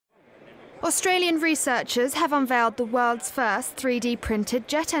Australian researchers have unveiled the world's first 3D printed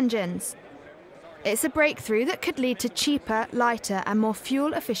jet engines. It's a breakthrough that could lead to cheaper, lighter and more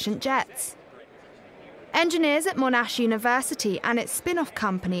fuel-efficient jets. Engineers at Monash University and its spin-off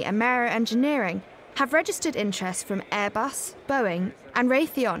company Amero Engineering have registered interest from Airbus, Boeing and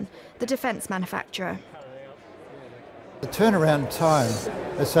Raytheon, the defence manufacturer. The turnaround time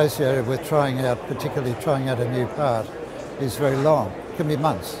associated with particularly trying out a new part, is very long. It can be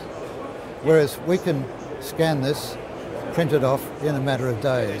months. Whereas we can scan this, print it off in a matter of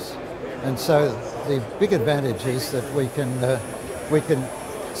days. And so the big advantage is that we can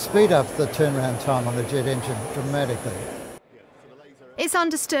speed up the turnaround time on a jet engine dramatically. It's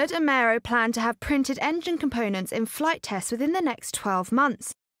understood Amero plan to have printed engine components in flight tests within the next 12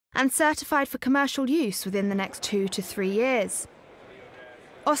 months and certified for commercial use within the next 2 to 3 years.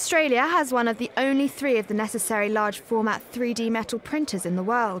 Australia has one of the only 3 of the necessary large format 3D metal printers in the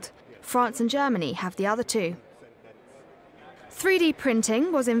world. France and Germany have the other 2. 3D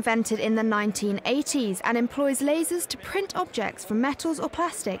printing was invented in the 1980s and employs lasers to print objects from metals or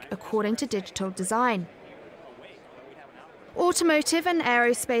plastic according to digital design. Automotive and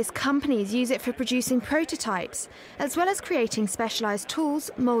aerospace companies use it for producing prototypes, as well as creating specialised tools,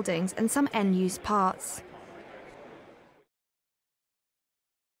 mouldings and some end-use parts.